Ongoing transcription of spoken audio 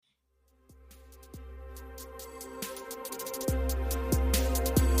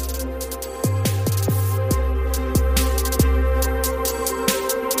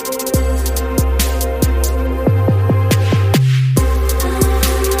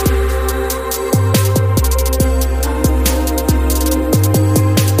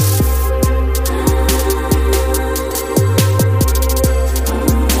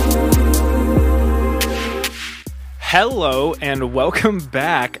Hello and welcome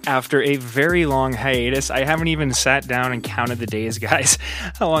back after a very long hiatus. I haven't even sat down and counted the days, guys,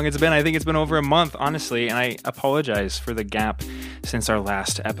 how long it's been. I think it's been over a month, honestly, and I apologize for the gap since our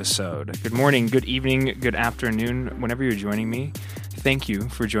last episode. Good morning, good evening, good afternoon, whenever you're joining me. Thank you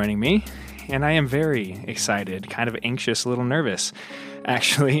for joining me, and I am very excited, kind of anxious, a little nervous,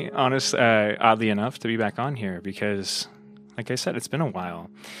 actually, oddly enough, to be back on here because, like I said, it's been a while.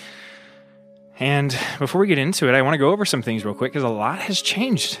 And before we get into it, I want to go over some things real quick because a lot has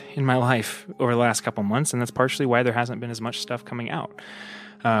changed in my life over the last couple months, and that's partially why there hasn't been as much stuff coming out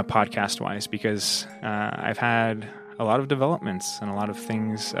podcast-wise, because I've had a lot of developments and a lot of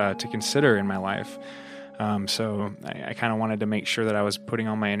things to consider in my life. So I kind of wanted to make sure that I was putting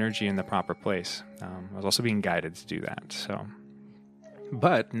all my energy in the proper place. I was also being guided to do that.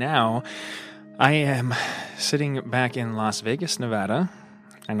 But now I am sitting back in Las Vegas, Nevada.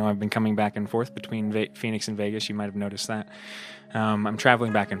 I know I've been coming back and forth between Phoenix and Vegas. You might have noticed that. I'm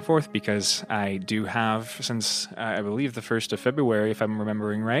traveling back and forth because I do have, since I believe the 1st of February, if I'm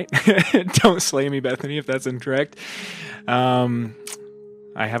remembering right. Don't slay me, Bethany, if that's incorrect. I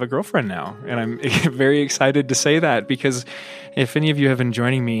have a girlfriend now, and I'm very excited to say that because if any of you have been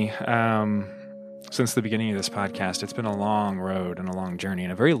joining me since the beginning of this podcast, it's been a long road and a long journey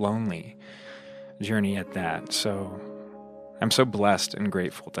and a very lonely journey at that. So I'm so blessed and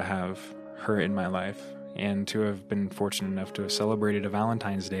grateful to have her in my life and to have been fortunate enough to have celebrated a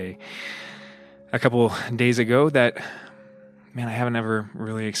Valentine's Day a couple days ago that, man, I haven't ever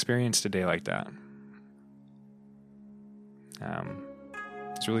really experienced a day like that.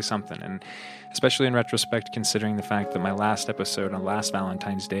 It's really something, and especially in retrospect, considering the fact that my last episode on last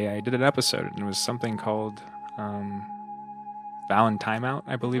Valentine's Day, I did an episode, and it was something called Valentine Out,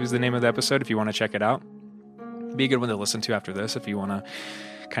 I believe is the name of the episode, if you want to check it out. Be a good one to listen to after this if you want to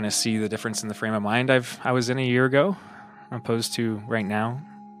kind of see the difference in the frame of mind I was in a year ago opposed to right now.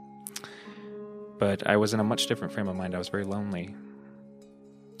 But I was in a much different frame of mind. I was very lonely.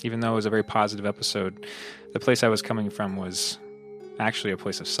 Even though it was a very positive episode, the place I was coming from was actually a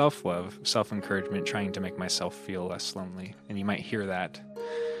place of self-love, self-encouragement, trying to make myself feel less lonely. And you might hear that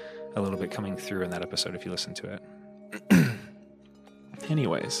a little bit coming through in that episode if you listen to it.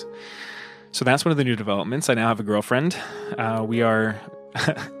 Anyways, so that's one of the new developments. I now have a girlfriend. We are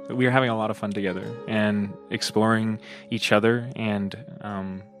having a lot of fun together and exploring each other and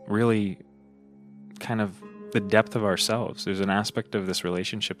really kind of the depth of ourselves. There's an aspect of this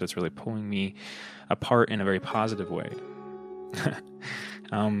relationship that's really pulling me apart in a very positive way.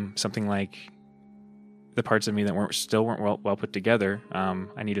 Something like the parts of me that weren't well put together,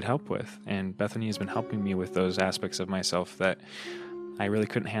 I needed help with. And Bethany has been helping me with those aspects of myself that I really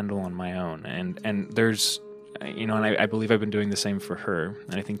couldn't handle on my own. And there's, and I believe I've been doing the same for her.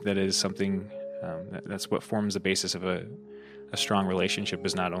 And I think that is something, that's what forms the basis of a strong relationship,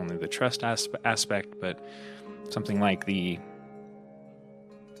 is not only the trust aspect, but something like the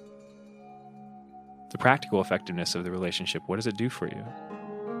practical effectiveness of the relationship. What does it do for you?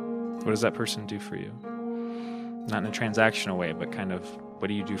 What does that person do for you? Not in a transactional way, but kind of what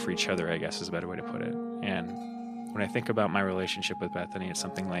do you do for each other, I guess is a better way to put it. And when I think about my relationship with Bethany, it's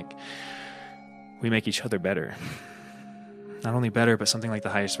something like we make each other better. Not only better, but something like the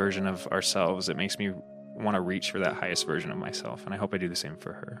highest version of ourselves. It makes me want to reach for that highest version of myself, and I hope I do the same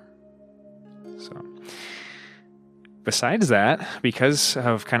for her. So, besides that, because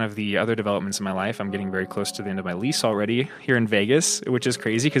of kind of the other developments in my life, I'm getting very close to the end of my lease already here in Vegas, which is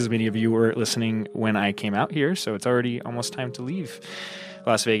crazy because many of you were listening when I came out here, so it's already almost time to leave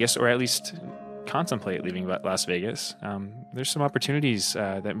Las Vegas, or at least contemplate leaving Las Vegas. There's some opportunities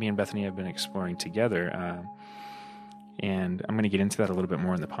that me and Bethany have been exploring together, and I'm going to get into that a little bit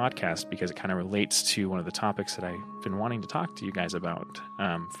more in the podcast because it kind of relates to one of the topics that I've been wanting to talk to you guys about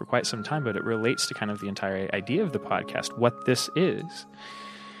for quite some time, but it relates to kind of the entire idea of the podcast, what this is,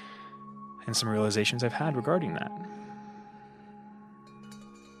 and some realizations I've had regarding that.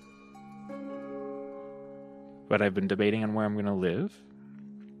 But I've been debating on where I'm going to live.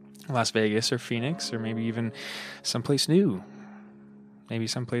 Las Vegas or Phoenix, or maybe even someplace new, maybe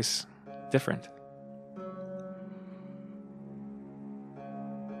someplace different.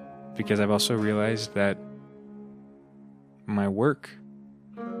 Because I've also realized that my work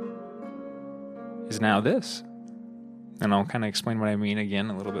is now this. And I'll kind of explain what I mean again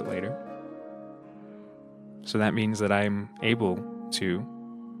a little bit later. So that means that I'm able to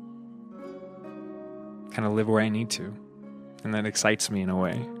kind of live where I need to. And that excites me in a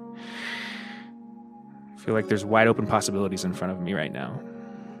way. I feel like there's wide open possibilities in front of me right now.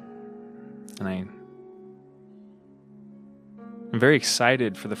 And I'm very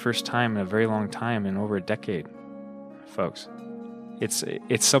excited for the first time in a very long time, in over a decade, folks.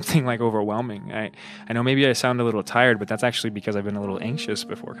 It's something like overwhelming. I know maybe I sound a little tired, but that's actually because I've been a little anxious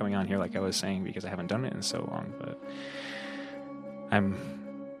before coming on here, like I was saying, because I haven't done it in so long. But I'm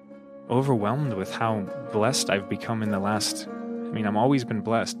overwhelmed with how blessed I've become in the last... I've always been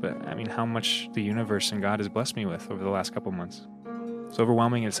blessed, but how much the universe and God has blessed me with over the last couple months. It's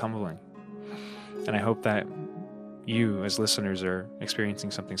overwhelming, it's humbling. And I hope that you, as listeners, are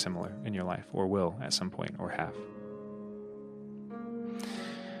experiencing something similar in your life, or will at some point, or have.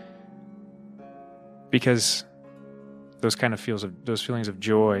 Because those feelings of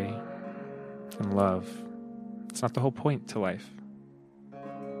joy and love, it's not the whole point to life.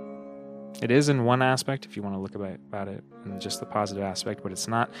 It is in one aspect, if you want to look about it, and just the positive aspect, but it's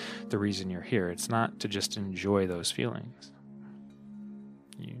not the reason you're here. It's not to just enjoy those feelings.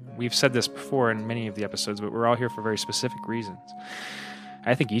 We've said this before in many of the episodes, but we're all here for very specific reasons.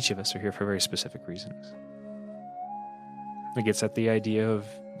 I think each of us are here for very specific reasons. It gets at the idea of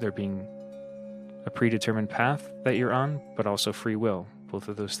there being a predetermined path that you're on, but also free will. Both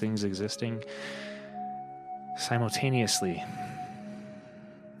of those things existing simultaneously,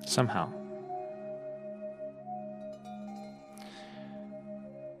 somehow.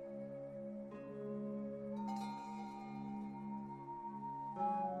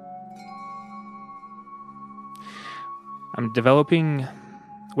 I'm developing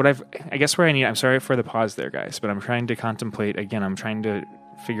I'm sorry for the pause there, guys, but I'm trying to contemplate, again, I'm trying to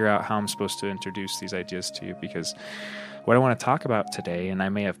figure out how I'm supposed to introduce these ideas to you, because what I want to talk about today, and I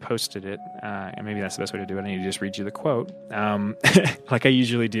may have posted it, and maybe that's the best way to do it, I need to just read you the quote, like I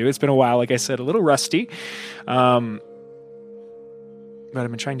usually do. It's been a while, like I said, a little rusty, but I've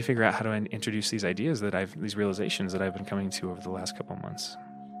been trying to figure out how to introduce these ideas these realizations that I've been coming to over the last couple months,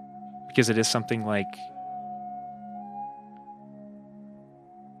 because it is something like,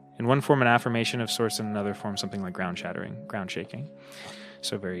 in one form, an affirmation of sorts, in another form, something like ground shaking.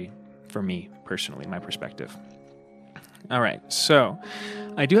 So for me personally, my perspective. All right, so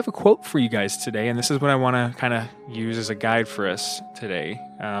I do have a quote for you guys today, and this is what I want to kind of use as a guide for us today.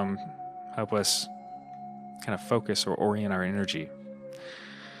 Help us kind of focus or orient our energy.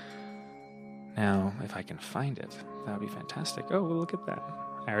 Now, if I can find it, that would be fantastic. Oh, well, look at that.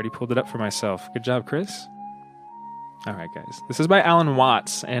 I already pulled it up for myself. Good job, Chris. All right, guys. This is by Alan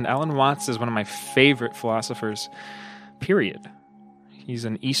Watts, and Alan Watts is one of my favorite philosophers, period. He's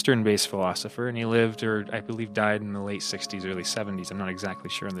an Eastern-based philosopher, and he lived, or I believe died in the late 60s, early 70s. I'm not exactly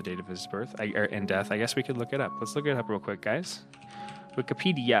sure on the date of his birth and death. I guess we could look it up. Let's look it up real quick, guys.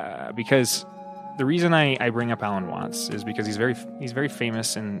 Wikipedia, because the reason I bring up Alan Watts is because he's very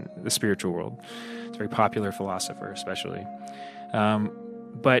famous in the spiritual world. He's a very popular philosopher, especially.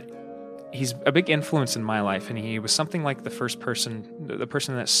 But he's a big influence in my life, and he was something like the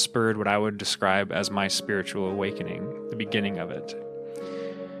person that spurred what I would describe as my spiritual awakening, the beginning of it.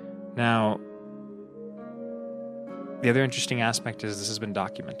 Now, the other interesting aspect is this has been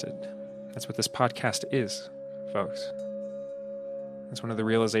documented. That's what this podcast is, folks. That's one of the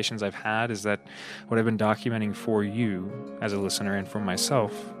realizations I've had, is that what I've been documenting for you as a listener and for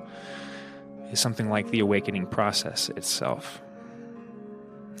myself is something like the awakening process itself.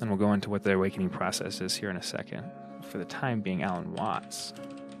 And we'll go into what the awakening process is here in a second. For the time being, Alan Watts.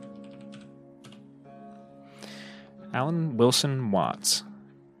 Alan Wilson Watts.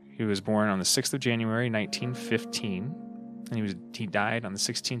 He was born on the 6th of January, 1915, and he died on the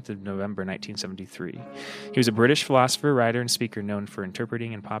 16th of November, 1973. He was a British philosopher, writer, and speaker known for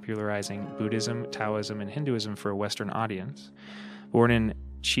interpreting and popularizing Buddhism, Taoism, and Hinduism for a Western audience. Born in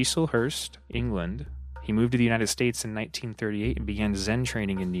Chislehurst, England, he moved to the United States in 1938 and began Zen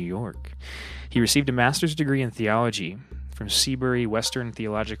training in New York. He received a master's degree in theology from Seabury Western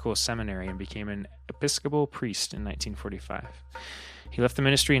Theological Seminary and became an Episcopal priest in 1945. He left the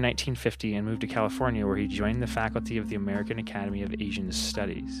ministry in 1950 and moved to California, where he joined the faculty of the American Academy of Asian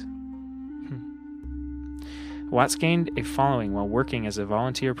Studies. Watts gained a following while working as a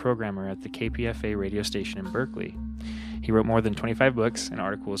volunteer programmer at the KPFA radio station in Berkeley. He wrote more than 25 books and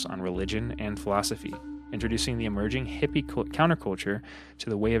articles on religion and philosophy, introducing the emerging hippie counterculture to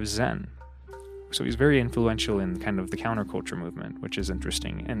the way of Zen. So he's very influential in kind of the counterculture movement, which is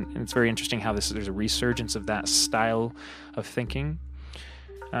interesting. And it's very interesting how there's a resurgence of that style of thinking.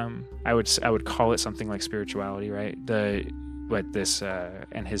 I would call it something like spirituality, right?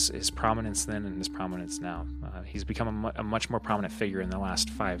 And his prominence then and his prominence now. He's become a much more prominent figure in the last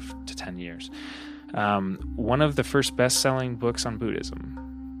 5 to 10 years. One of the first best-selling books on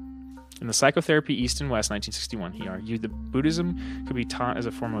Buddhism In the Psychotherapy East and West, 1961, he argued that Buddhism could be taught as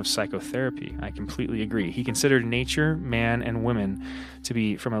a form of psychotherapy. I completely agree. He considered Nature, Man, and Women to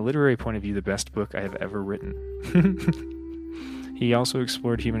be, from a literary point of view, the best book I have ever written. He also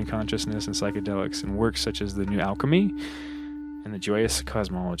explored human consciousness and psychedelics in works such as The New Alchemy and The Joyous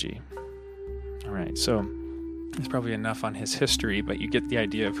Cosmology. All right, so there's probably enough on his history, but you get the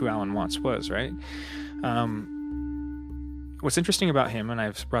idea of who Alan Watts was, right? What's interesting about him, and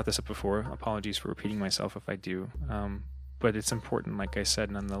I've brought this up before, apologies for repeating myself if I do, but it's important, like I said,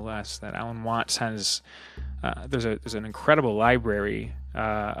 nonetheless, that Alan Watts has, there's an incredible library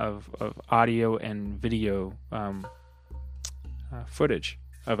of audio and video footage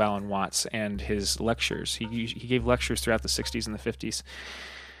of Alan Watts and his lectures. He gave lectures throughout the 60s and the 50s.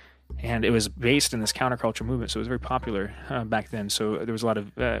 And it was based in this counterculture movement, so it was very popular back then. So there was a lot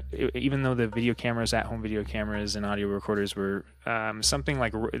of, even though the video cameras, at-home video cameras and audio recorders were something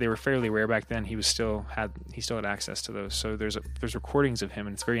like, they were fairly rare back then, he still had access to those. So there's recordings of him,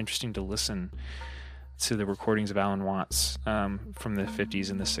 and it's very interesting to listen to the recordings of Alan Watts from the 50s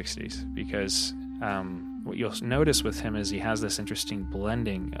and the 60s, because what you'll notice with him is he has this interesting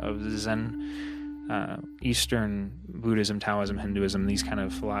blending of Zen, Eastern Buddhism, Taoism, Hinduism, these kind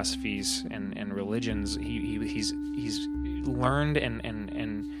of philosophies and religions. He's learned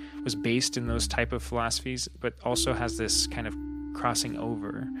and was based in those type of philosophies, but also has this kind of crossing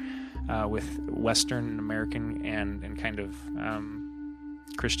over with Western American and kind of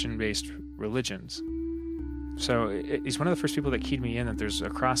Christian-based religions. So he's one of the first people that keyed me in that there's a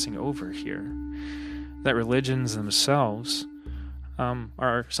crossing over here, that religions themselves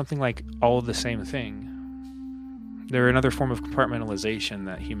are something like all the same thing. They're another form of compartmentalization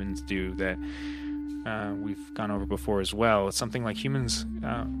that humans do that we've gone over before as well. It's something like humans,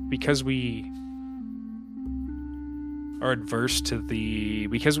 because we are adverse to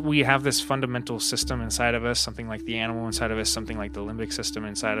because we have this fundamental system inside of us, something like the animal inside of us, something like the limbic system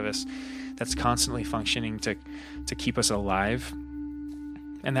inside of us, that's constantly functioning to keep us alive.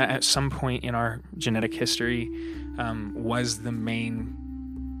 And that at some point in our genetic history was the main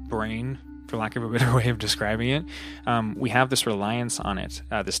brain, for lack of a better way of describing it. We have this reliance on it,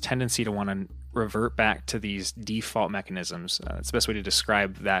 this tendency to want to revert back to these default mechanisms. It's the best way to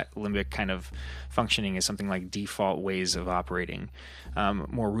describe that limbic kind of functioning is something like default ways of operating,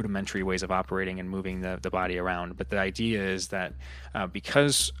 more rudimentary ways of operating and moving the body around. But the idea is that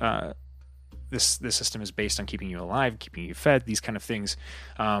because this system is based on keeping you alive, keeping you fed, these kind of things,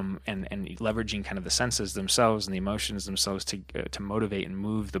 and leveraging kind of the senses themselves and the emotions themselves to motivate and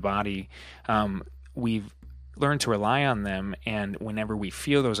move the body. We've learned to rely on them, and whenever we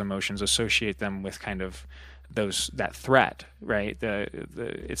feel those emotions, associate them with kind of that threat, right?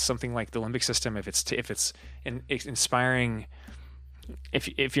 It's something like the limbic system. If it's inspiring.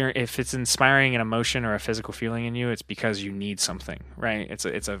 If it's inspiring an emotion or a physical feeling in you, it's because you need something, right?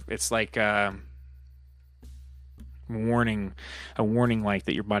 It's like a warning light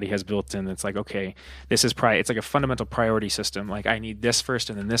that your body has built in. It's like, okay, this is it's like a fundamental priority system. Like, I need this first,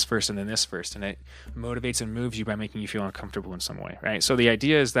 and then this first, and then this first, and it motivates and moves you by making you feel uncomfortable in some way, right? So the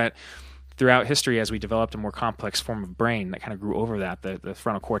idea is that throughout history, as we developed a more complex form of brain that kind of grew over that, the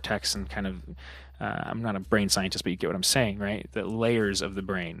frontal cortex and kind of, I'm not a brain scientist, but you get what I'm saying, right? The layers of the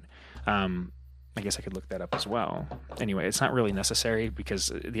brain. I guess I could look that up as well. Anyway, it's not really necessary,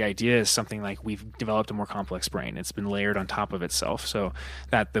 because the idea is something like we've developed a more complex brain. It's been layered on top of itself, so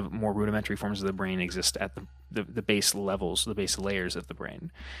that the more rudimentary forms of the brain exist at the base levels, the base layers of the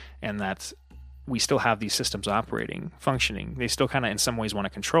brain. And that we still have these systems functioning. They still kind of in some ways want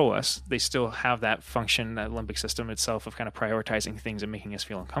to control us. They still have that function, that limbic system itself, of kind of prioritizing things and making us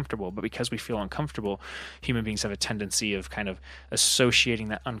feel uncomfortable. But because we feel uncomfortable, human beings have a tendency of kind of associating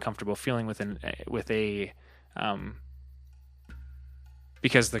that uncomfortable feeling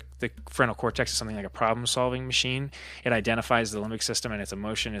because the frontal cortex is something like a problem-solving machine. It identifies the limbic system and its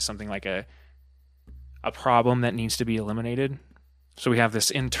emotion as something like a problem that needs to be eliminated. So we have this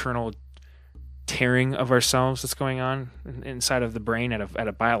internal tearing of ourselves that's going on inside of the brain at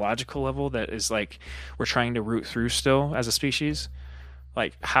a biological level that is like we're trying to root through still as a species.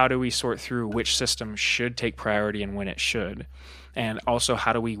 Like, how do we sort through which system should take priority and when it should? And also,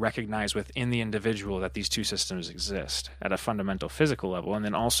 how do we recognize within the individual that these two systems exist at a fundamental physical level? And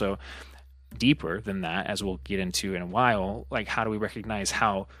then also deeper than that, as we'll get into in a while, like, how do we recognize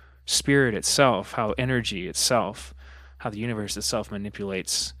how spirit itself, how energy itself, how the universe itself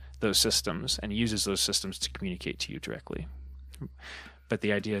manipulates those systems and uses those systems to communicate to you directly. But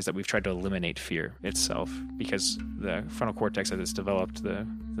the idea is that we've tried to eliminate fear itself, because the frontal cortex, as it's developed, the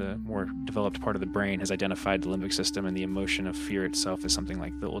more developed part of the brain has identified the limbic system and the emotion of fear itself as something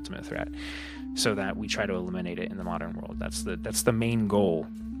like the ultimate threat, so that we try to eliminate it in the modern world. That's the main goal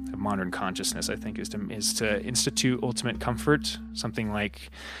of modern consciousness, I think, is to institute ultimate comfort, something like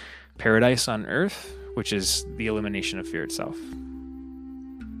paradise on earth, which is the elimination of fear itself.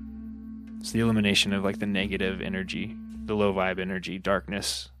 It's the elimination of like the negative energy, the low vibe energy,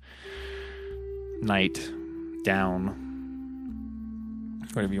 darkness, night, down,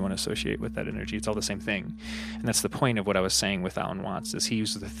 whatever you want to associate with that energy. It's all the same thing. And that's the point of what I was saying with Alan Watts, is he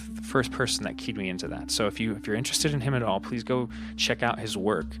was the first person that keyed me into that. So if you're interested in him at all, please go check out his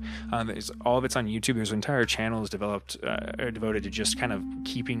work. All of it's on YouTube. There's an entire channel is developed, devoted to just kind of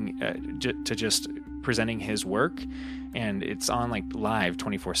keeping, to just presenting his work. And it's on like live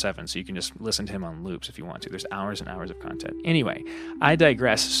 24/7, so you can just listen to him on loops if you want to. There's hours and hours of content. Anyway, I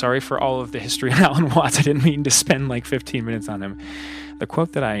digress. Sorry for all of the history of Alan Watts. I didn't mean to spend like 15 minutes on him. The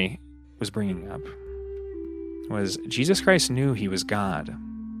quote that I was bringing up was, Jesus Christ knew he was God.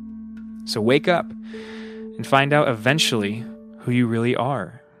 So wake up and find out eventually who you really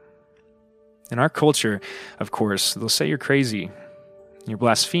are. In our culture, of course, they'll say you're crazy, you're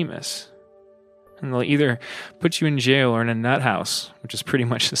blasphemous, and they'll either put you in jail or in a nut house, which is pretty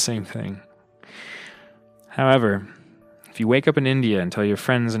much the same thing. However, if you wake up in India and tell your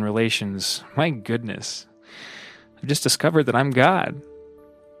friends and relations, my goodness, I've just discovered that I'm God,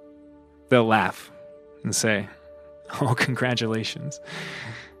 they'll laugh and say, oh, congratulations.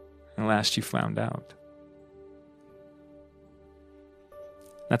 At last you found out.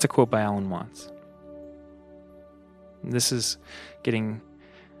 That's a quote by Alan Watts. This is getting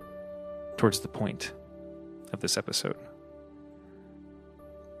towards the point of this episode.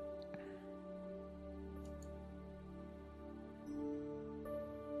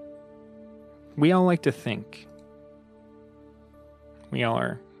 We all like to think. We all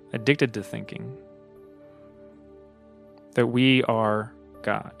are addicted to thinking that we are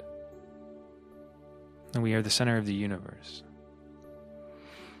God, and we are the center of the universe,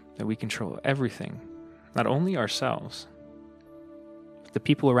 that we control everything, not only ourselves, but the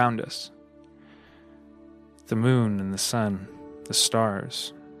people around us, the moon and the sun, the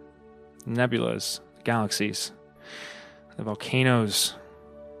stars, the nebulas, the galaxies, the volcanoes,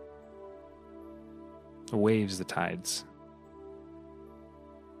 the waves, the tides.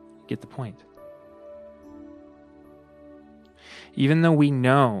 Get the point. Even though we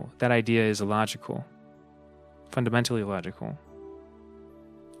know that idea is illogical, fundamentally illogical,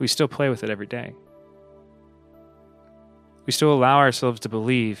 we still play with it every day. We still allow ourselves to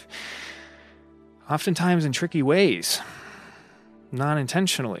believe, oftentimes in tricky ways,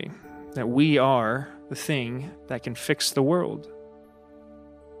 non-intentionally, that we are the thing that can fix the world.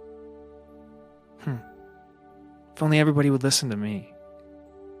 If only everybody would listen to me.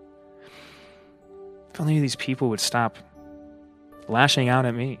 If only these people would stop lashing out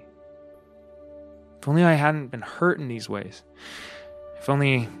at me. If only I hadn't been hurt in these ways. If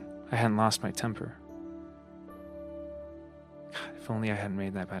only I hadn't lost my temper. God, if only I hadn't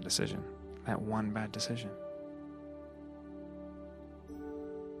made that bad decision. That one bad decision.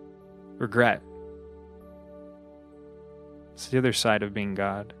 Regret. It's the other side of being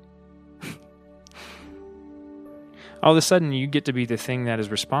God. All of a sudden, you get to be the thing that is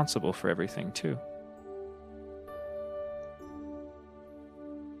responsible for everything, too.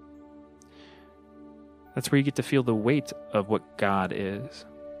 That's where you get to feel the weight of what God is.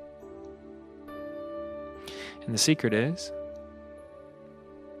 And the secret is,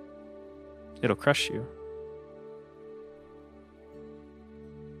 it'll crush you.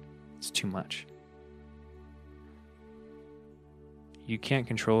 It's too much. You can't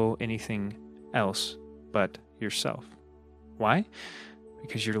control anything else but yourself. Why?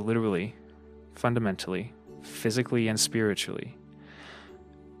 Because you're literally, fundamentally, physically and spiritually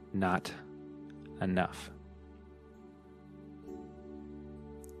not enough.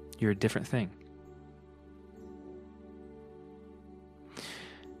 You're a different thing.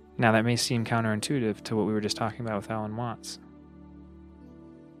 Now, that may seem counterintuitive to what we were just talking about with Alan Watts.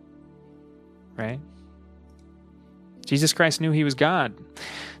 Right? Jesus Christ knew he was God.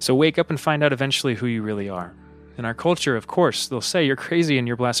 So wake up and find out eventually who you really are. In our culture, of course, they'll say you're crazy and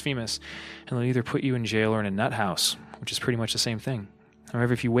you're blasphemous, and they'll either put you in jail or in a nut house, which is pretty much the same thing.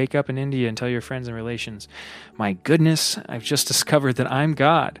 However, if you wake up in India and tell your friends and relations, my goodness, I've just discovered that I'm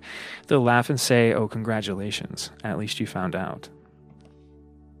God, they'll laugh and say, oh, congratulations, at least you found out.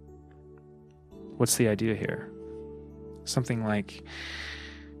 What's the idea here? Something like,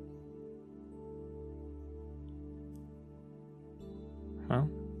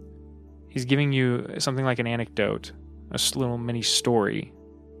 He's giving you something like an anecdote, a little mini story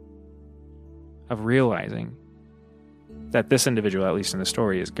of realizing that this individual, at least in the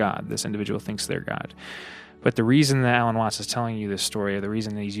story, is God. This individual thinks they're God. But the reason that Alan Watts is telling you this story, or the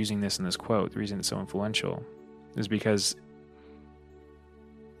reason that he's using this in this quote, the reason it's so influential, is because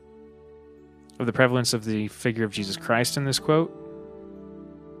of the prevalence of the figure of Jesus Christ in this quote.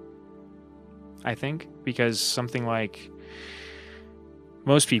 I think because something like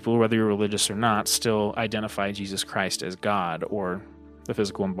most people, whether you're religious or not, still identify Jesus Christ as God or the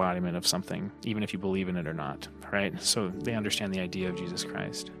physical embodiment of something, even if you believe in it or not, right? So they understand the idea of Jesus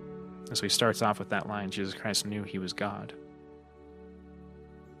Christ. And so he starts off with that line, Jesus Christ knew he was God.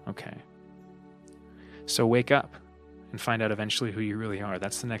 Okay. So wake up and find out eventually who you really are.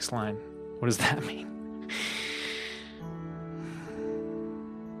 That's the next line. What does that mean?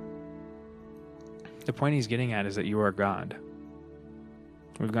 The point he's getting at is that you are God.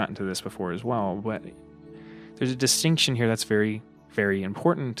 We've gotten to this before as well, but there's a distinction here that's very, very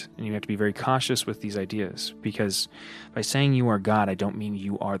important, and you have to be very cautious with these ideas, because by saying you are God, I don't mean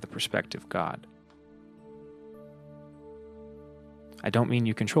you are the perspective God. I don't mean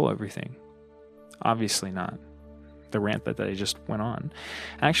you control everything. Obviously not. The rant that I just went on.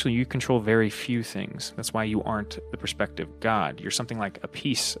 Actually, you control very few things. That's why you aren't the perspective God. You're something like a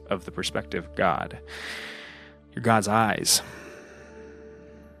piece of the perspective God. You're God's eyes.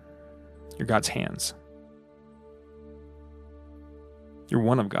 You're God's hands. You're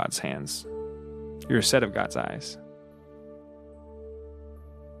one of God's hands. You're a set of God's eyes.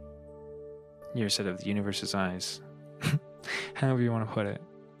 You're a set of the universe's eyes. However you want to put it.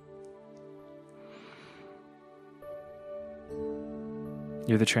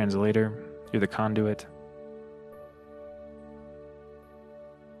 You're the translator. You're the conduit.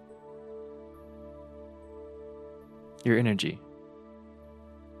 You're energy.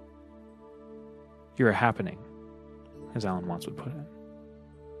 You're a happening, as Alan Watts would put it.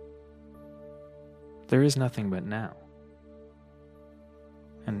 There is nothing but now.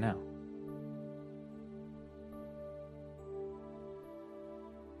 And now.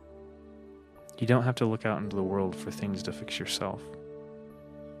 You don't have to look out into the world for things to fix yourself.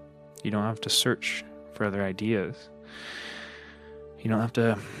 You don't have to search for other ideas. You don't have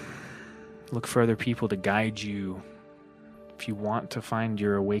to look for other people to guide you if you want to find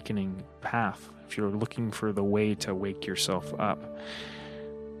your awakening path. If you're looking for the way to wake yourself up,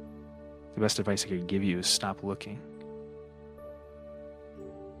 the best advice I could give you is stop looking.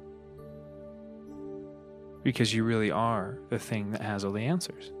 Because you really are the thing that has all the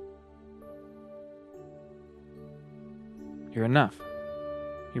answers. You're enough.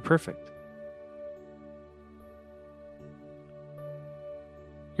 You're perfect.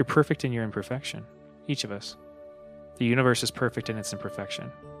 You're perfect in your imperfection. Each of us. The universe is perfect in its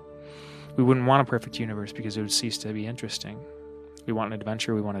imperfection. We wouldn't want a perfect universe because it would cease to be interesting. We want an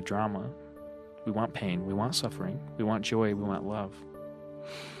adventure. We want a drama. We want pain. We want suffering. We want joy. We want love.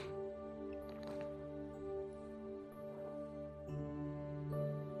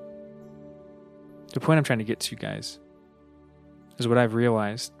 The point I'm trying to get to, guys, is what I've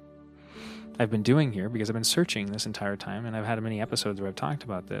realized I've been doing here, because I've been searching this entire time, and I've had many episodes where I've talked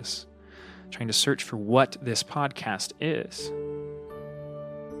about this, trying to search for what this podcast is.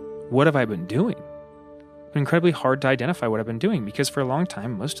 What have I been doing? It's been incredibly hard to identify what I've been doing, because for a long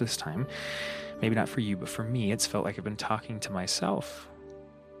time, most of this time, maybe not for you, but for me, it's felt like I've been talking to myself.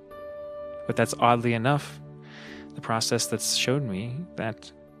 But that's oddly enough the process that's showed me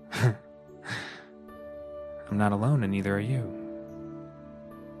that I'm not alone, and neither are you.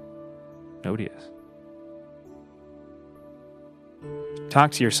 Nobody is.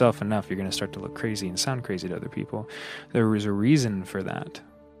 Talk to yourself enough, you're going to start to look crazy and sound crazy to other people. There is a reason for that.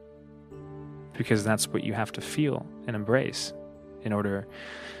 Because that's what you have to feel and embrace in order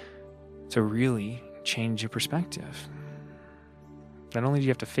to really change your perspective. Not only do you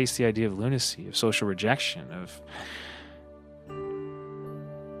have to face the idea of lunacy, of social rejection, of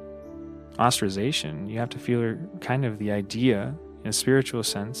ostracization, you have to feel kind of the idea, in a spiritual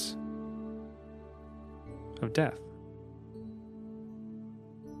sense, of death.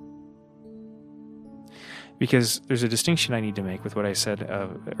 Because there's a distinction I need to make with what I said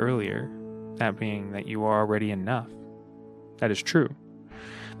earlier, that being that you are already enough. That is true.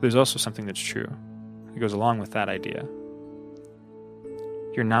 But there's also something that's true. It goes along with that idea.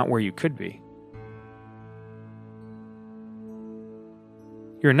 You're not where you could be.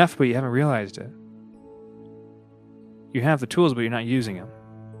 You're enough, but you haven't realized it. You have the tools, but you're not using them.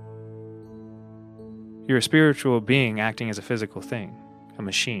 You're a spiritual being acting as a physical thing, a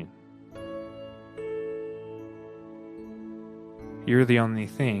machine. You're the only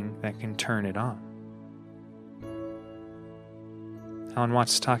thing that can turn it on. Alan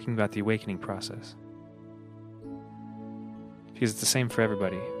Watts is talking about the awakening process, because it's the same for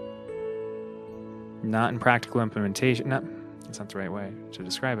everybody. Not in practical implementation. That's not the right way to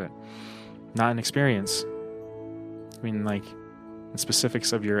describe it. Not in experience. I mean, like, in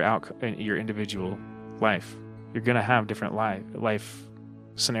specifics of your individual life. You're going to have different life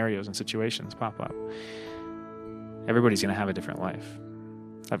scenarios and situations pop up. Everybody's going to have a different life.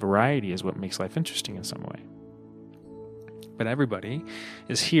 That variety is what makes life interesting in some way. But everybody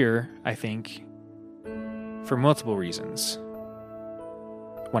is here, I think, for multiple reasons.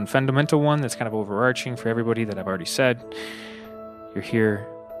 One fundamental one that's kind of overarching for everybody that I've already said. You're here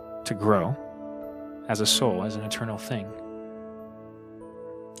to grow as a soul, as an eternal thing.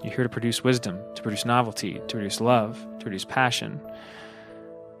 You're here to produce wisdom, to produce novelty, to produce love, to produce passion.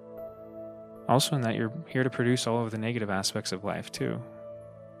 Also in that you're here to produce all of the negative aspects of life too.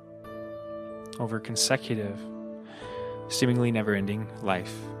 Over consecutive, seemingly never-ending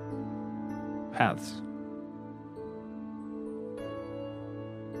life paths.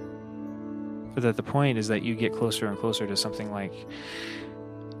 But that the point is that you get closer and closer to something like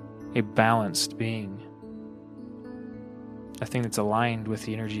a balanced being. A thing that's aligned with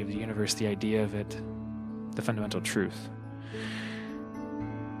the energy of the universe, the idea of it, the fundamental truth.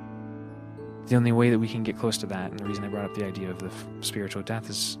 The only way that we can get close to that, and the reason I brought up the idea of the spiritual death,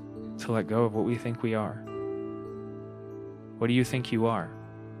 is to let go of what we think we are. What do you think you are?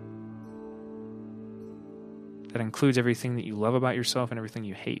 That includes everything that you love about yourself and everything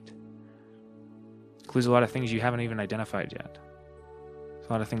you hate. Includes a lot of things you haven't even identified yet. There's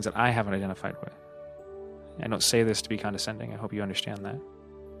a lot of things that I haven't identified with. I don't say this to be condescending. I hope you understand that.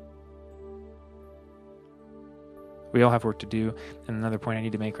 We all have work to do. And another point I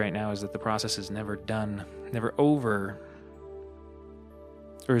need to make right now is that the process is never done, never over.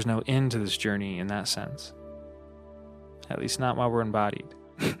 There is no end to this journey in that sense. At least not while we're embodied.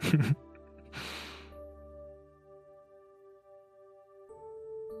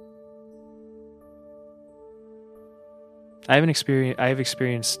 I have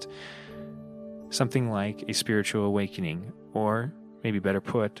experienced something like a spiritual awakening, or maybe better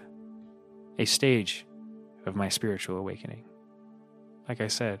put, a stage of my spiritual awakening. Like I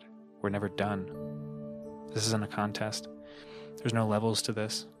said, we're never done. This isn't a contest. There's no levels to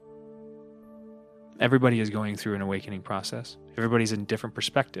this. Everybody is going through an awakening process. Everybody's in different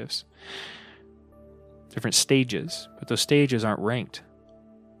perspectives, different stages, but those stages aren't ranked.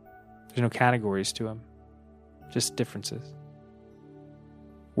 There's no categories to them, just differences.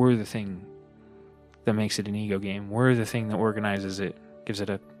 We're the thing that makes it an ego game. We're the thing that organizes it, gives it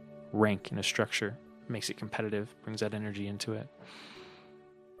a rank and a structure, makes it competitive, brings that energy into it.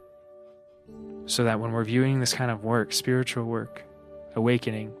 So that when we're viewing this kind of work, spiritual work,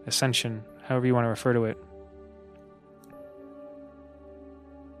 awakening, ascension, however you want to refer to it,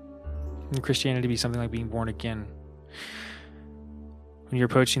 in Christianity be something like being born again. When you're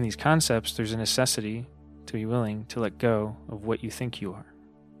approaching these concepts, there's a necessity to be willing to let go of what you think you are.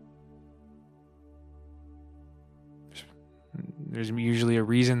 There's usually a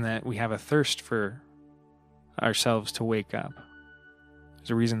reason that we have a thirst for ourselves to wake up.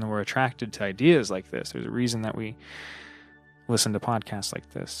 There's a reason that we're attracted to ideas like this. There's a reason that we listen to podcasts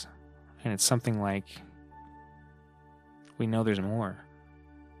like this. And it's something like we know there's more.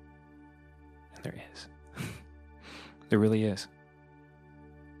 And there is. There really is.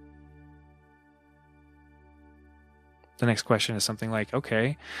 The next question is something like,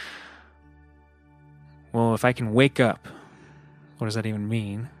 okay, well, if I can wake up, what does that even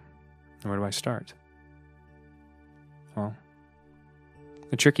mean? And where do I start? Well,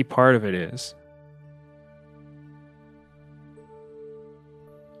 the tricky part of it is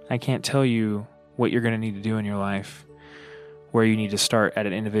I can't tell you what you're going to need to do in your life, where you need to start at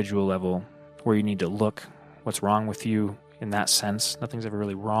an individual level, where you need to look, what's wrong with you in that sense. Nothing's ever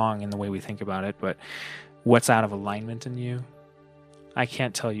really wrong in the way we think about it, but what's out of alignment in you, I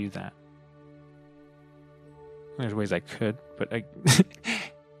can't tell you that. There's ways I could, but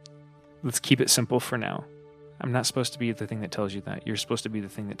let's keep it simple for now. I'm not supposed to be the thing that tells you that. You're supposed to be the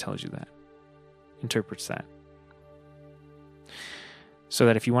thing that tells you that, interprets that. So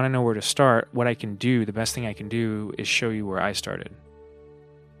that if you want to know where to start, what I can do, the best thing I can do is show you where I started.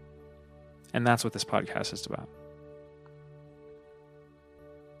 And that's what this podcast is about.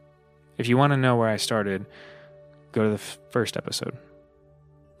 If you want to know where I started, go to the first episode.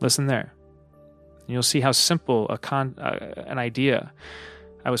 Listen there. And you'll see how simple an idea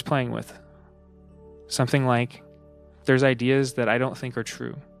I was playing with. Something like, there's ideas that I don't think are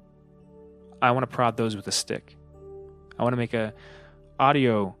true. I want to prod those with a stick. I want to make a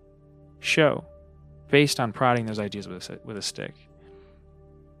audio show based on prodding those ideas with a stick.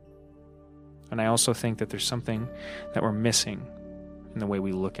 And I also think that there's something that we're missing in the way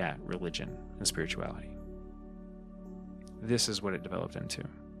we look at religion and spirituality. This is what it developed into.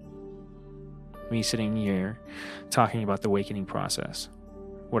 Me sitting here talking about the awakening process,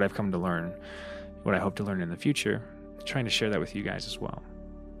 what I've come to learn, what I hope to learn in the future, trying to share that with you guys as well.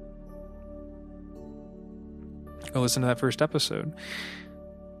 Go listen to that first episode.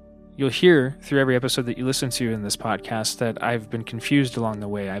 You'll hear through every episode that you listen to in this podcast that I've been confused along the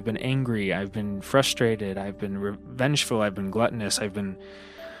way. I've been angry. I've been frustrated. I've been revengeful. I've been gluttonous. I've been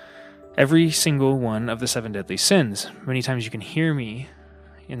every single one of the 7 deadly sins. Many times you can hear me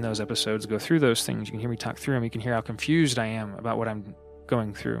in those episodes go through those things. You can hear me talk through them. You can hear how confused I am about what I'm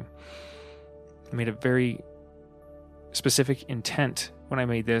going through. I made a very specific intent when I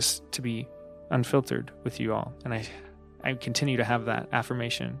made this to be unfiltered with you all. And I continue to have that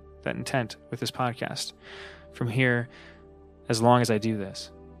affirmation, that intent with this podcast from here as long as I do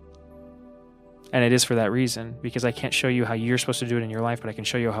this. And it is for that reason, because I can't show you how you're supposed to do it in your life, but I can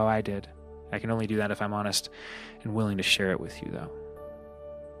show you how I did. I can only do that if I'm honest and willing to share it with you, though.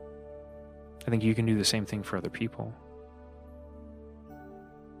 I think you can do the same thing for other people.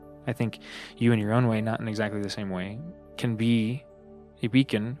 I think you in your own way, not in exactly the same way, can be a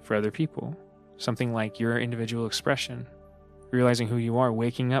beacon for other people. Something like your individual expression, realizing who you are,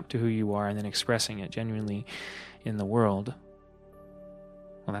 waking up to who you are, and then expressing it genuinely in the world.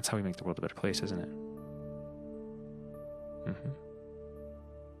 Well, that's how we make the world a better place, isn't it?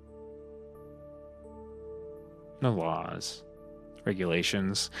 No laws,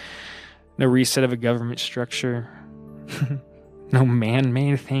 regulations, no reset of a government structure, no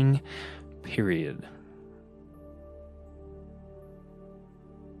man-made thing, period.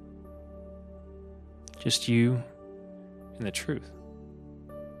 Just you and the truth.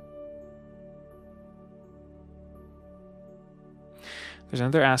 There's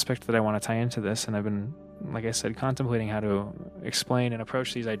another aspect that I want to tie into this, and I've been, like I said, contemplating how to explain and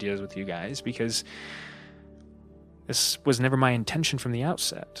approach these ideas with you guys, because this was never my intention from the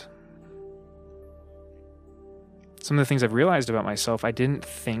outset. Some of the things I've realized about myself I didn't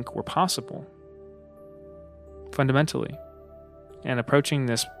think were possible, fundamentally. And approaching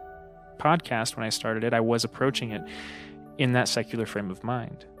this podcast when I started it, I was approaching it in that secular frame of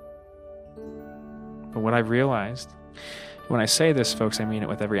mind. But what I've realized, when I say this, folks, I mean it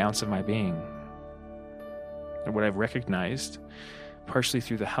with every ounce of my being. And what I've recognized, partially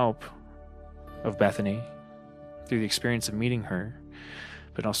through the help of Bethany, through the experience of meeting her,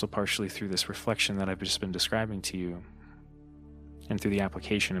 but also partially through this reflection that I've just been describing to you, and through the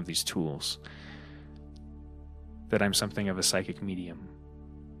application of these tools, that I'm something of a psychic medium.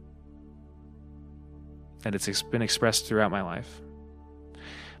 And it's been expressed throughout my life,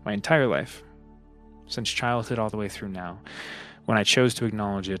 my entire life, since childhood all the way through now, when I chose to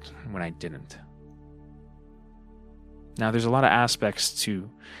acknowledge it and when I didn't. Now, there's a lot of aspects to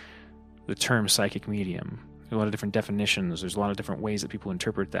the term psychic medium. There's a lot of different definitions. There's a lot of different ways that people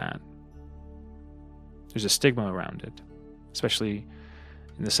interpret that. There's a stigma around it, especially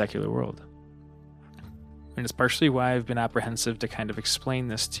in the secular world. And it's partially why I've been apprehensive to kind of explain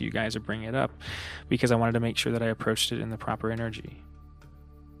this to you guys or bring it up, because I wanted to make sure that I approached it in the proper energy.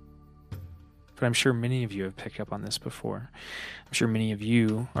 But I'm sure many of you have picked up on this before. I'm sure many of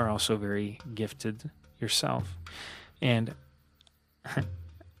you are also very gifted yourself. And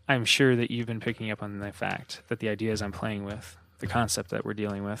I'm sure that you've been picking up on the fact that the ideas I'm playing with, the concept that we're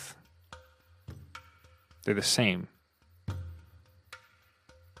dealing with, they're the same.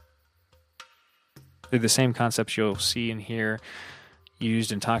 They're the same concepts you'll see and hear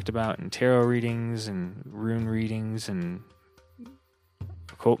used and talked about in tarot readings and rune readings and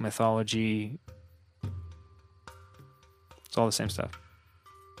occult mythology. It's all the same stuff.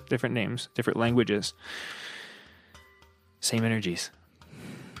 Different names, different languages, same energies.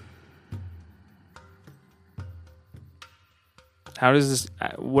 How does this,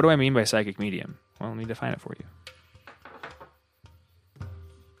 what do I mean by psychic medium? Well, let me define it for you.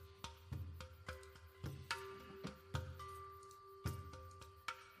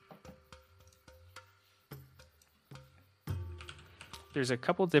 There's a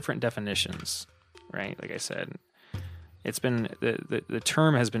couple different definitions, right? Like I said, it's been the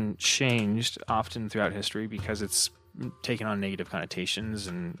term has been changed often throughout history because it's taken on negative connotations,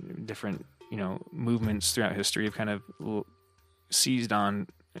 and different, movements throughout history have kind of seized on,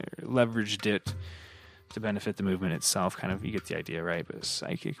 leveraged it to benefit the movement itself. Kind of, you get the idea, right? But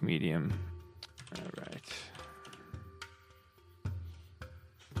psychic medium, all right.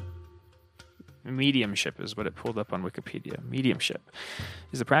 Mediumship is what it pulled up on Wikipedia. Mediumship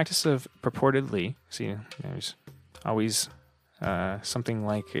is the practice of purportedly, see, there's always something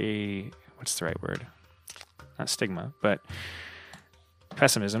like what's the right word? Not stigma, but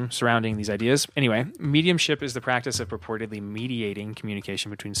pessimism surrounding these ideas. Anyway, mediumship is the practice of purportedly mediating communication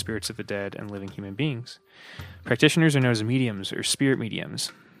between spirits of the dead and living human beings. Practitioners are known as mediums or spirit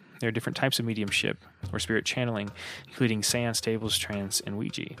mediums. There are different types of mediumship or spirit channeling, including seance tables, trance, and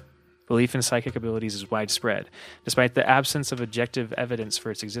Ouija. Belief in psychic abilities is widespread, despite the absence of objective evidence for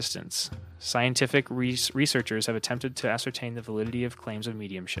its existence. Scientific researchers have attempted to ascertain the validity of claims of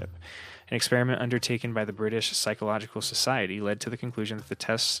mediumship. An experiment undertaken by the British Psychological Society led to the conclusion that the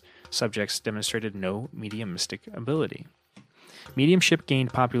test subjects demonstrated no mediumistic ability. Mediumship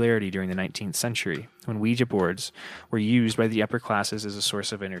gained popularity during the 19th century, when Ouija boards were used by the upper classes as a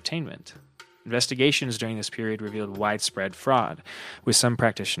source of entertainment. Investigations during this period revealed widespread fraud, with some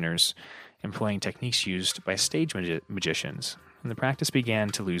practitioners employing techniques used by stage magicians, and the practice began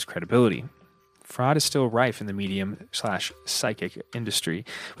to lose credibility. Fraud is still rife in the medium/psychic industry,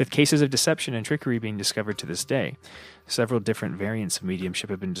 with cases of deception and trickery being discovered to this day. Several different variants of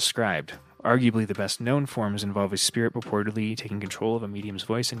mediumship have been described. Arguably the best known forms involve a spirit purportedly taking control of a medium's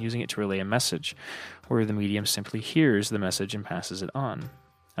voice and using it to relay a message, where the medium simply hears the message and passes it on.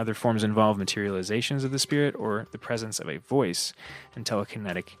 Other forms involve materializations of the spirit or the presence of a voice and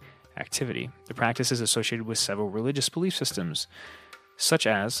telekinetic activity. The practice is associated with several religious belief systems, such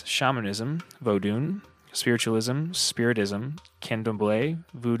as shamanism, Vodun, spiritualism, spiritism, candomblé,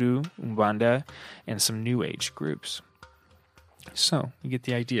 voodoo, umbanda, and some New Age groups. So, you get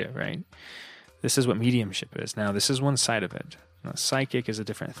the idea, right? This is what mediumship is. Now, this is one side of it. Now, psychic is a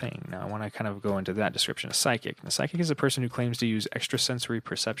different thing. Now, I want to kind of go into that description of psychic. A psychic is a person who claims to use extrasensory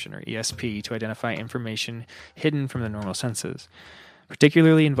perception, or ESP, to identify information hidden from the normal senses,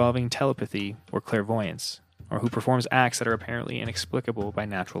 particularly involving telepathy or clairvoyance, or who performs acts that are apparently inexplicable by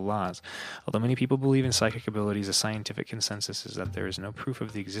natural laws. Although many people believe in psychic abilities, a scientific consensus is that there is no proof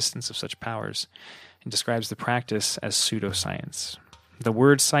of the existence of such powers, and describes the practice as pseudoscience. The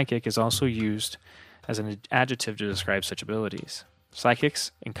word psychic is also used as an adjective to describe such abilities.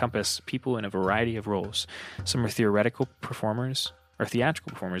 Psychics encompass people in a variety of roles. Some are theatrical performers,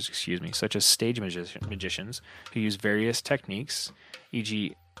 such as stage magicians who use various techniques,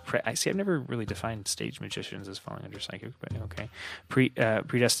 e.g., I've never really defined stage magicians as falling under psychic, but okay.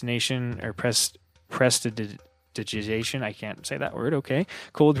 Predestination or prestidigitation, I can't say that word, okay.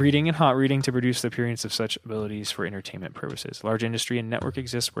 Cold reading and hot reading to produce the appearance of such abilities for entertainment purposes. Large industry and network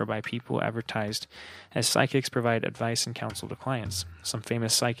exists whereby people advertised as psychics provide advice and counsel to clients. Some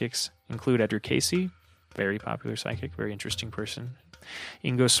famous psychics include Edgar Cayce, very popular psychic, very interesting person.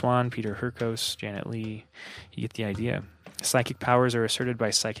 Ingo Swann, Peter Hurkos, Janet Leigh. You get the idea. Psychic powers are asserted by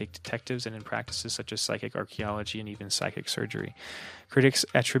psychic detectives and in practices such as psychic archaeology and even psychic surgery. Critics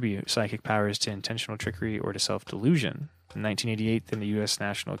attribute psychic powers to intentional trickery or to self-delusion. In 1988, the U.S.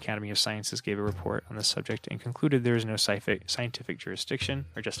 National Academy of Sciences gave a report on the subject and concluded there is no scientific jurisdiction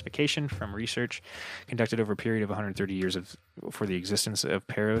or justification from research conducted over a period of 130 years for the existence of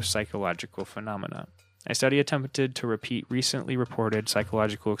parapsychological phenomena. A study attempted to repeat recently reported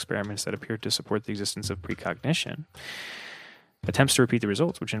psychological experiments that appeared to support the existence of precognition. Attempts to repeat the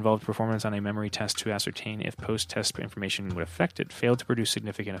results, which involved performance on a memory test to ascertain if post-test information would affect it, failed to produce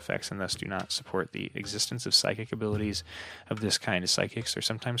significant effects and thus do not support the existence of psychic abilities of this kind. Psychics are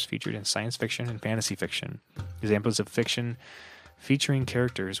sometimes featured in science fiction and fantasy fiction. Examples of fiction featuring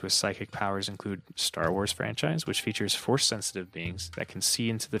characters with psychic powers include Star Wars franchise, which features force-sensitive beings that can see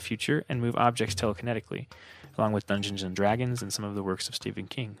into the future and move objects telekinetically, along with Dungeons & Dragons and some of the works of Stephen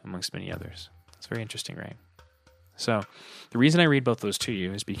King, amongst many others. It's very interesting, right? So, the reason I read both those to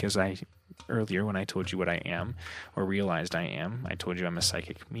you is because earlier when I told you what I am, or realized I am, I told you I'm a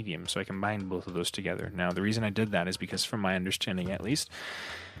psychic medium, so I combined both of those together. Now, the reason I did that is because from my understanding at least,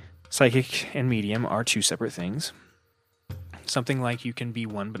 psychic and medium are two separate things. Something like you can be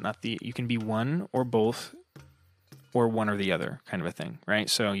one, but not you can be one or both, or one or the other kind of a thing, right?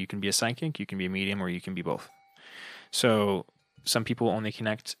 So you can be a psychic, you can be a medium, or you can be both. So some people only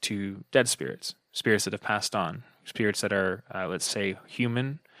connect to dead spirits, spirits that have passed on, spirits that are, let's say,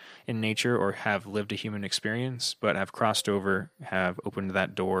 human in nature or have lived a human experience, but have crossed over, have opened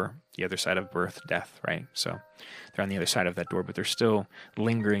that door, the other side of birth, death, right? So they're on the other side of that door, but they're still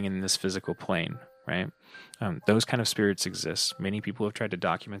lingering in this physical plane, right? Those kind of spirits exist. Many people have tried to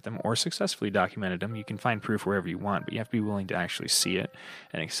document them or successfully documented them. You can find proof wherever you want, but you have to be willing to actually see it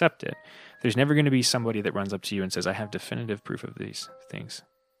and accept it. There's never going to be somebody that runs up to you and says, I have definitive proof of these things.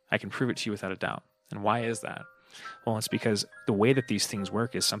 I can prove it to you without a doubt. And why is that? Well, it's because the way that these things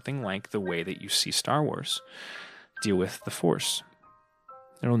work is something like the way that you see Star Wars deal with the Force.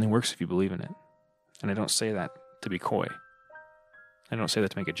 It only works if you believe in it. And I don't say that to be coy. I don't say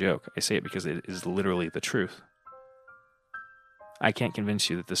that to make a joke. I say it because it is literally the truth. I can't convince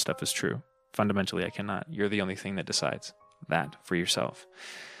you that this stuff is true. Fundamentally, I cannot. You're the only thing that decides that for yourself.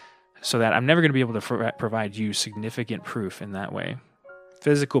 So that I'm never going to be able to provide you significant proof in that way.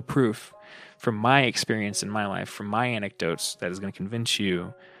 Physical proof from my experience in my life, from my anecdotes, that is going to convince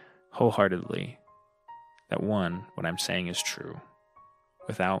you wholeheartedly that one, what I'm saying is true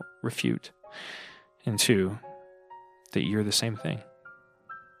without refute, and two, that you're the same thing.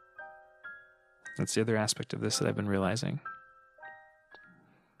 That's the other aspect of this that I've been realizing.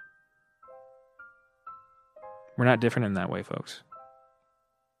 We're not different in that way, folks.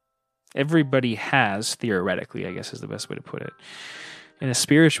 Everybody has, theoretically, I guess is the best way to put it, in a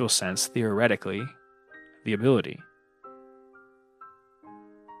spiritual sense, theoretically, the ability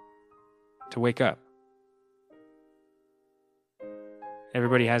to wake up.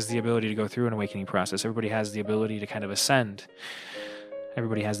 Everybody has the ability to go through an awakening process. Everybody has the ability to kind of ascend.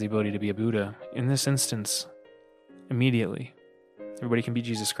 Everybody has the ability to be a Buddha. In this instance, immediately. Everybody can be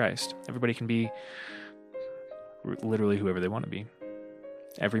Jesus Christ. Everybody can be literally whoever they want to be.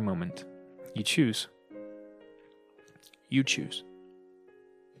 Every moment. You choose. You choose.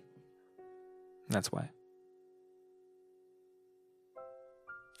 That's why.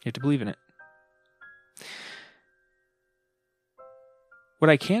 You have to believe in it. What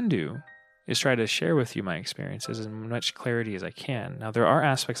I can do is try to share with you my experiences in much clarity as I can. Now, there are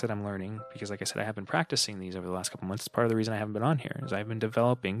aspects that I'm learning because, like I said, I have been practicing these over the last couple months. Part of the reason I haven't been on here is I've been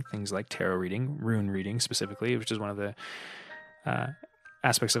developing things like tarot reading, rune reading specifically, which is one of the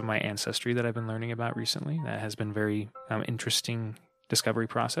aspects of my ancestry that I've been learning about recently. That has been very interesting discovery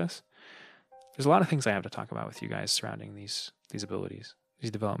process. There's a lot of things I have to talk about with you guys surrounding these abilities,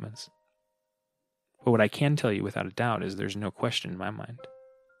 these developments. But what I can tell you without a doubt is there's no question in my mind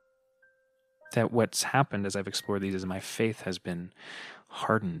that what's happened as I've explored these is my faith has been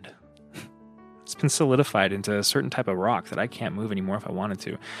hardened. It's been solidified into a certain type of rock that I can't move anymore if I wanted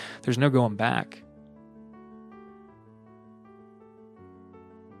to. There's no going back.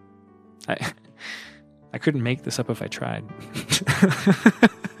 I couldn't make this up if I tried.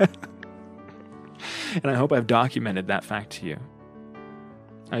 And I hope I've documented that fact to you.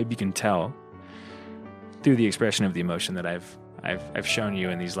 I hope you can tell through the expression of the emotion that I've shown you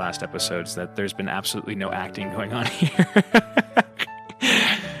in these last episodes that there's been absolutely no acting going on here.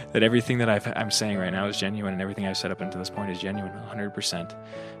 That everything that I'm saying right now is genuine, and everything I've said up until this point is genuine, 100%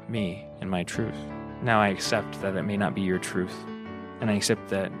 me and my truth. Now I accept that it may not be your truth, and I accept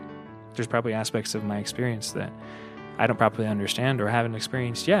that there's probably aspects of my experience that I don't properly understand or haven't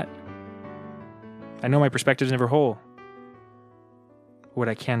experienced yet. I know my perspective's never whole. What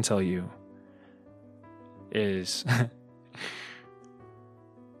I can tell you is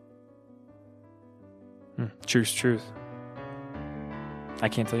truth's truth. I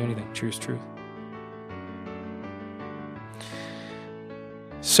can't tell you anything. Truth's truth.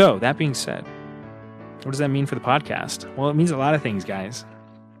 So, that being said, what does that mean for the podcast? Well, it means a lot of things, guys.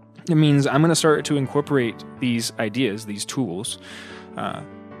 It means I'm going to start to incorporate these ideas, these tools,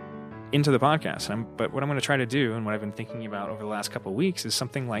 into the podcast. But what I'm going to try to do, and what I've been thinking about over the last couple of weeks, is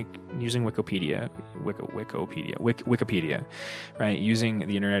something like using Wikipedia, right? Using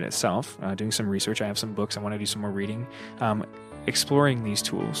the internet itself, doing some research. I have some books. I want to do some more reading, exploring these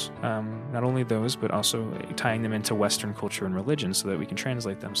tools. Not only those, but also tying them into Western culture and religion so that we can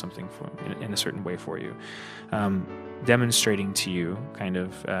translate them in a certain way for you. Demonstrating to you kind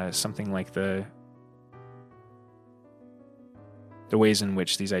of something like the ways in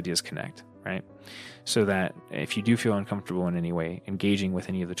which these ideas connect, right? So that if you do feel uncomfortable in any way engaging with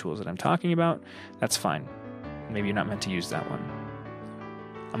any of the tools that I'm talking about, that's fine. Maybe you're not meant to use that one.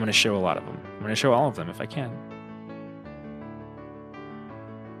 I'm going to show a lot of them. I'm going to show all of them if I can.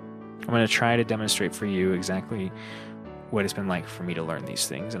 I'm going to try to demonstrate for you exactly what it's been like for me to learn these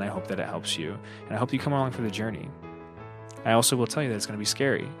things, and I hope that it helps you, and I hope you come along for the journey. I also will tell you that it's going to be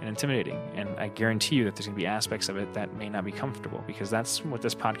scary and intimidating, and I guarantee you that there's going to be aspects of it that may not be comfortable, because that's what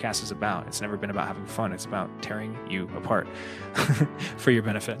this podcast is about. It's never been about having fun. It's about tearing you apart for your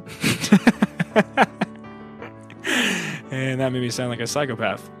benefit. And that made me sound like a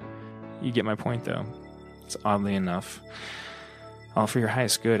psychopath. You get my point, though. It's oddly enough all for your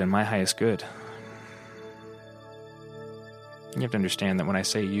highest good and my highest good. You have to understand that when I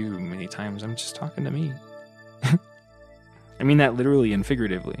say you many times, I'm just talking to me. I mean that literally and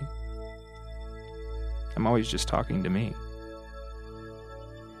figuratively. I'm always just talking to me.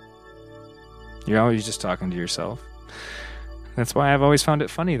 You're always just talking to yourself. That's why I've always found it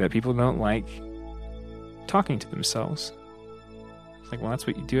funny that people don't like talking to themselves. It's like, well, that's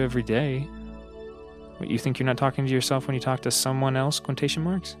what you do every day. What, you think you're not talking to yourself when you talk to someone else, quotation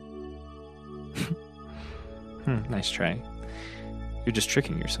marks? Nice try. You're just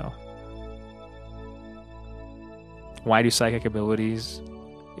tricking yourself. Why do psychic abilities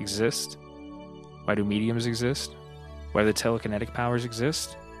exist? Why do mediums exist? Why do telekinetic powers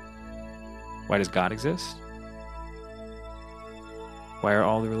exist? Why does God exist? Why are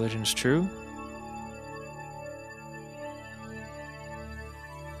all the religions true?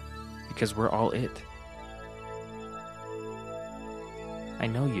 Because we're all it. I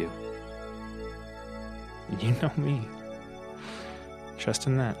know you. You know me. Trust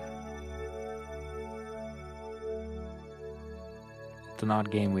in that. It's an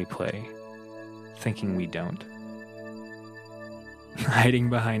odd game we play, thinking we don't. Hiding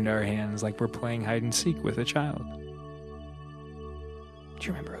behind our hands like we're playing hide and seek with a child. Do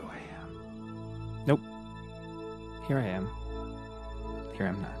you remember who I am? Nope. Here I am. Here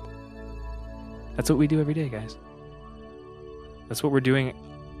I'm not. That's what we do every day, guys. That's what we're doing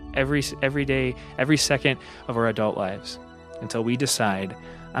every day, every second of our adult lives, until we decide,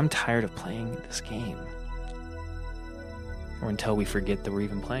 I'm tired of playing this game. Or until we forget that we're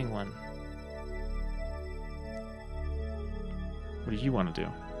even playing one. What do you want to do?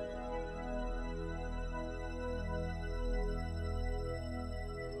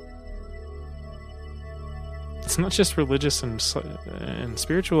 It's not just religious and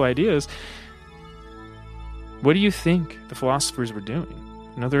spiritual ideas. What do you think the philosophers were doing?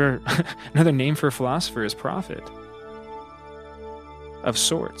 Another name for a philosopher is prophet. Of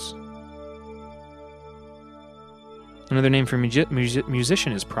sorts. Another name for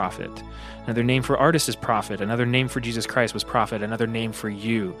musician is prophet. Another name for artist is prophet. Another name for Jesus Christ was prophet. Another name for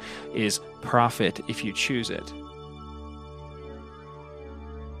you is prophet if you choose it.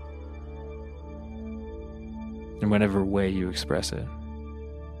 In whatever way you express it,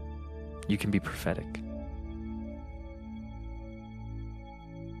 you can be prophetic.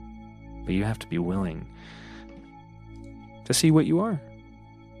 But you have to be willing to see what you are,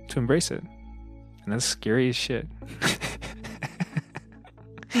 to embrace it. And that's scary as shit.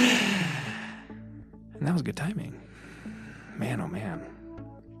 And that was good timing. Man, oh man.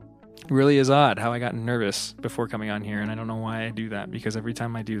 It really is odd how I got nervous before coming on here, and I don't know why I do that, because every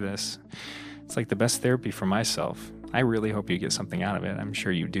time I do this, it's like the best therapy for myself. I really hope you get something out of it. I'm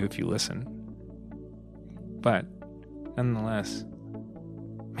sure you do if you listen. But, nonetheless,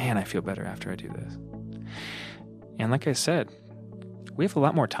 man, I feel better after I do this. And like I said, we have a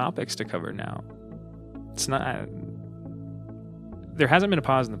lot more topics to cover now. It's not... There hasn't been a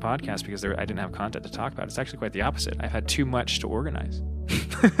pause in the podcast because I didn't have content to talk about. It's actually quite the opposite. I've had too much to organize.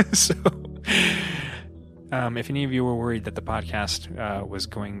 So, if any of you were worried that the podcast was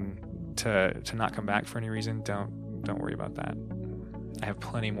going to not come back for any reason, don't worry about that. I have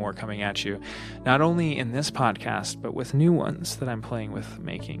plenty more coming at you, not only in this podcast, but with new ones that I'm playing with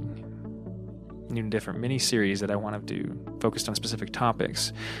making. New different mini-series that I want to do, focused on specific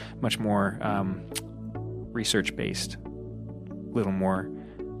topics, much more research-based, a little more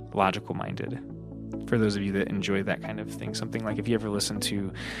logical-minded. For those of you that enjoy that kind of thing, something like if you ever listen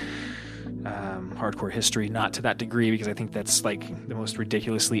to hardcore history, not to that degree, because I think that's like the most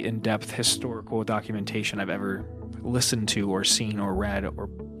ridiculously in-depth historical documentation I've ever listened to or seen or read or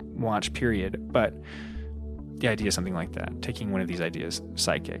watched, period. But the idea is something like that, taking one of these ideas,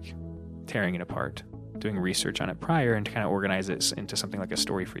 psychic, tearing it apart, doing research on it prior, and to kind of organize it into something like a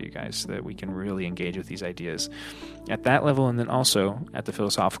story for you guys so that we can really engage with these ideas at that level, and then also at the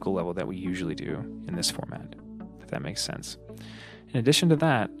philosophical level that we usually do in this format, if that makes sense. In addition to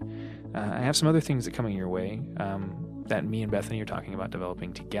that, I have some other things that are coming your way that me and Bethany are talking about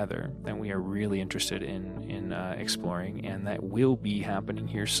developing together that we are really interested in exploring, and that will be happening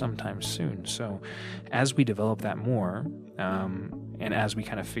here sometime soon. So as we develop that more, and as we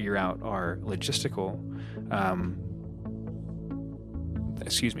kind of figure out our logistical,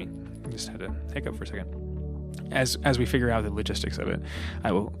 excuse me, I just had a hiccup for a second. As we figure out the logistics of it,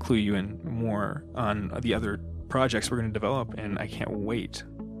 I will clue you in more on the other projects we're going to develop, and I can't wait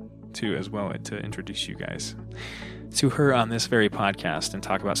to introduce you guys to her on this very podcast and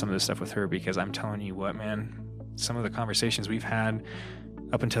talk about some of this stuff with her, because I'm telling you what, man, some of the conversations we've had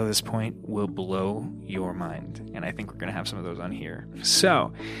up until this point will blow your mind, and I think we're going to have some of those on here.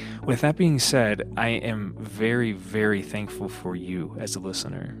 So, with that being said, I am very, very thankful for you as a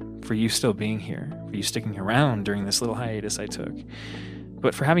listener, for you still being here, for you sticking around during this little hiatus I took.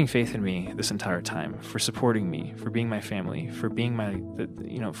 but for having faith in me this entire time, for supporting me, for being my family, for being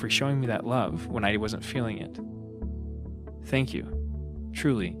for showing me that love when I wasn't feeling it. Thank you.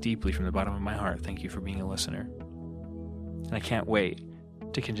 Truly, deeply from the bottom of my heart, thank you for being a listener. And I can't wait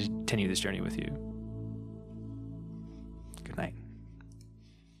to continue this journey with you.